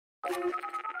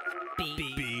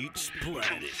Beats Planet.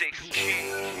 2-6G.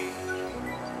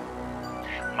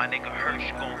 My nigga Hirsch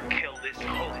gon' kill this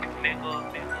Hulk nigga.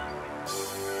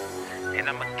 And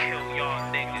I'ma kill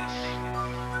y'all niggas.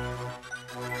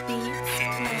 I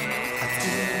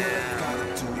do what I gotta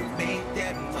do to make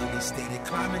that money. Steady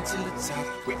climbing to the top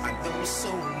where I know it's so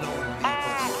lonely.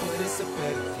 But it's a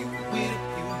better view with a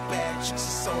few bad chicks.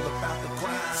 It's all about the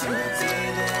grind. Till the day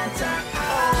that I die.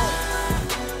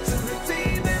 Till the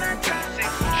day that I die.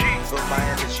 2-6G. For my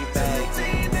energy bag. Till the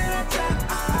day that I die.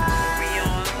 We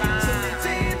online. Till the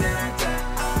day that I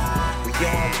die. We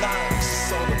online. It's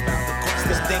all about the grind.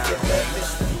 Still thinking living,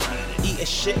 eating,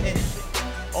 shitting.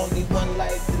 Only one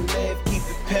life to live, keep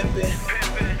it pimpin'.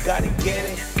 Gotta get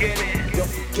it, don't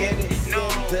forget it. No.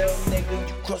 Little nigga,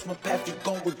 you cross my path, you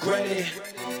gon' regret it.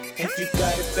 If you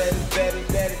got it, bet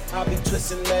it. I'll be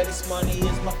twisting lettuce, money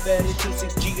is my fetish.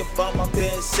 2-6G above my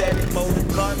bed, set it. Motor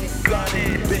gun it.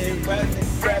 Been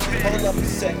rapping, hold up a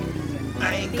second.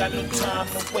 I ain't got no time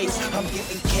to waste. I'm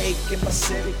getting cake in my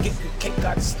city, getting cake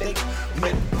out of steak.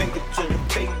 Middle finger to the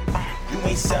face. You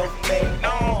ain't self-made,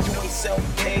 no. You ain't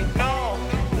self-made, no.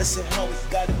 Listen, homies,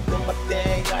 gotta do my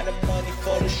thing. Got the money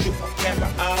for the shoot, my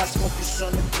camera eyes, focus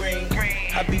on the green.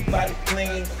 I be body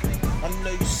clean. I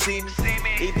know you see me.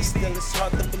 Even still, it's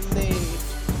hard to believe.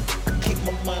 I keep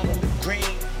my mind on the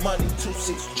green. Money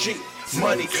 2-6G.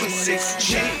 Money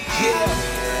 2-6G. Yeah.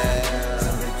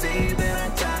 Till the day that I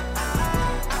die.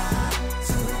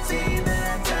 Till the day that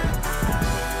I die.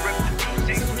 Rip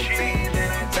the 2-6G.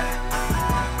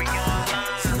 We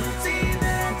online. Till the day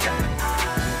that I die.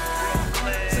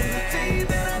 Till the day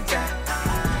that I die.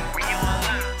 We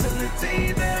online. Till the day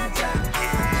that I die.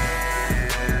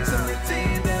 Till the day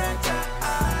that I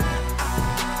die.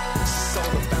 It's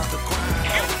all about the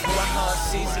grind. My heart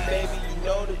season, baby, you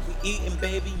know that we eatin',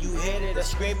 baby. You hear it, I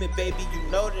screamin', baby, you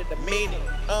know that I mean it.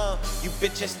 You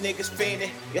bitch ass niggas fiendin',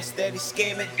 you're steady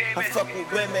scheming. I fuck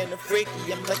with women, I'm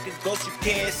freaky, I'm like a ghost, you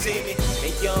can't see me.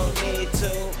 And you don't need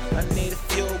to, I need a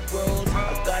few rules, I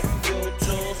got a few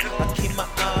tools. I keep my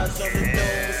eyes on the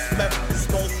news, memories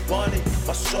most wanted,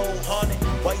 my soul haunted.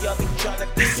 Why y'all be tryna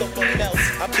be someone else?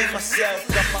 I be myself,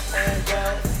 got my own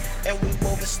wealth, and we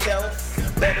moving stealth.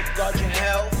 Better guard your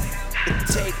health. It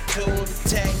take two to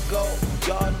tango.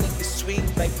 Y'all niggas sweet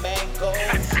like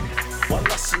mangoes. While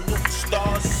I salute the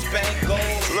stars and spangles.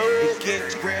 It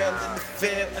gets real in the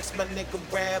field. That's my nigga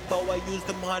Rambo. I use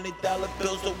them $100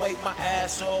 bills to wipe my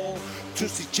asshole.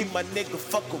 2-6G, my nigga,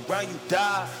 fuck around, you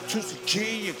die.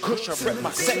 2-6G and Kush, I rep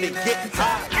my set and get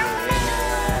high.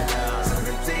 Till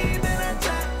the day that I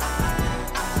die.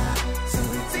 Till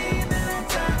the day that I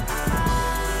die.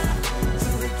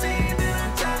 Till the day that I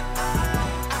die.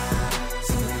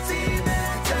 Till the day that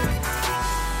I die.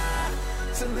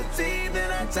 Till the day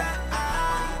that I die.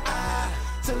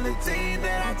 Till the day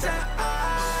that I die.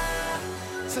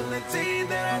 Till the day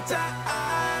that I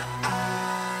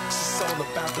die. It's all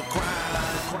about the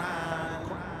grind.